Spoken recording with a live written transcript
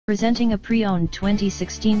Presenting a pre-owned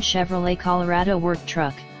 2016 Chevrolet Colorado work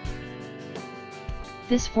truck.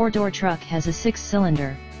 This four-door truck has a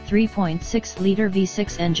six-cylinder, 3.6-liter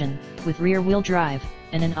V6 engine, with rear-wheel drive,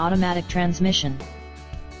 and an automatic transmission.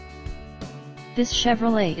 This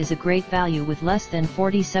Chevrolet is a great value with less than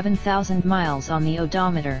 47,000 miles on the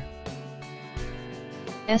odometer.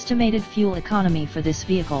 Estimated fuel economy for this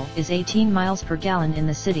vehicle is 18 miles per gallon in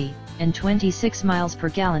the city, and 26 miles per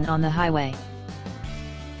gallon on the highway.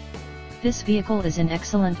 This vehicle is in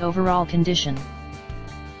excellent overall condition.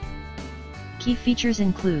 Key features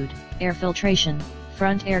include air filtration,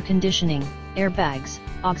 front air conditioning, airbags,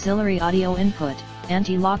 auxiliary audio input,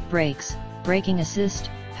 anti-lock brakes, braking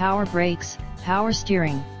assist, power brakes, power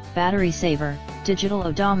steering, battery saver, digital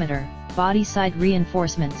odometer, body side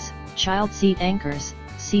reinforcements, child seat anchors,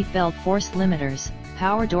 seat belt force limiters,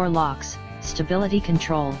 power door locks, stability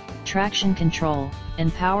control, traction control,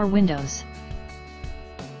 and power windows.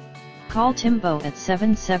 Call Timbo at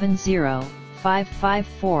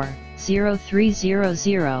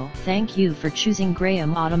 770-554-0300. Thank you for choosing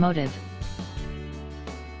Graham Automotive.